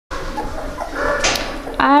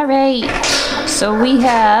Alright, so we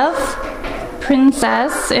have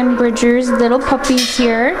Princess and Bridger's little puppies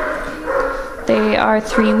here. They are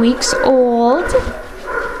 3 weeks old.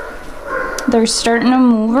 They're starting to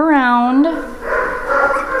move around.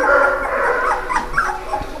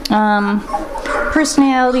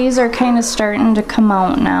 Personalities are kind of starting to come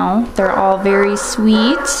out now. They're all very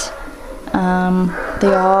sweet.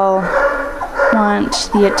 They all want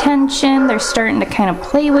the attention. They're starting to kind of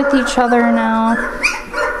play with each other now.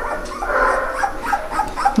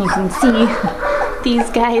 You can see these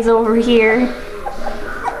guys over here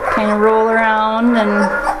kind of roll around and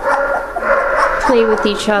play with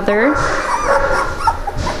each other.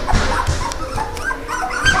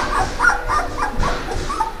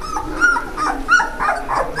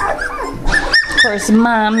 Of course,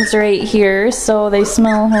 Mom's right here, so they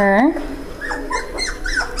smell her.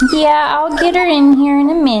 Yeah, I'll get her in here in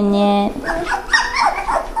a minute.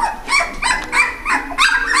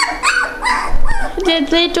 The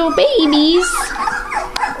little babies.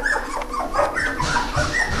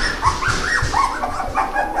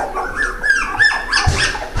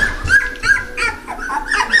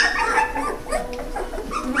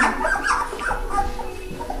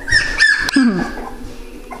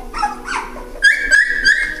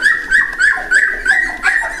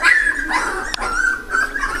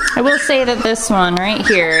 I will say that this one right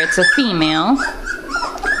here, it's a female.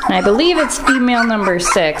 And I believe it's female number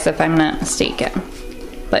 6, if I'm not mistaken.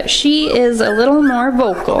 But she is a little more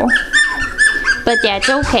vocal. But that's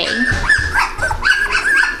okay.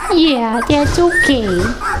 Yeah, that's okay.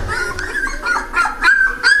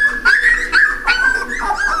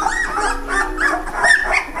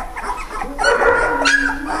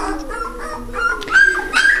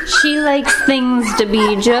 She likes things to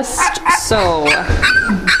be just so.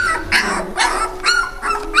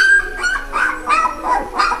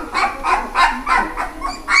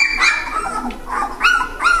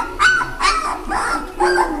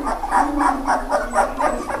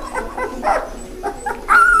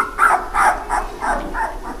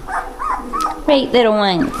 Right, little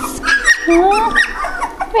ones. Huh?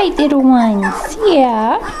 Right, little ones.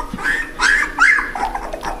 Yeah.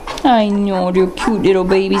 I know, they're cute little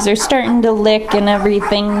babies. They're starting to lick and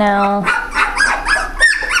everything now.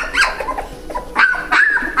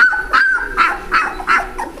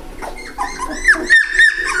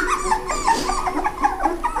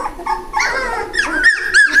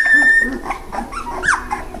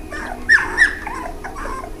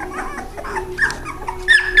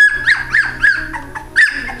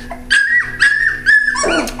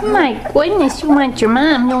 My goodness, you want your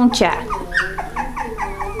mom, don't ya?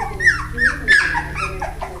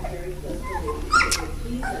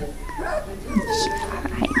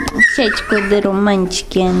 I know, such good little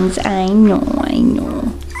munchkins. I know, I know.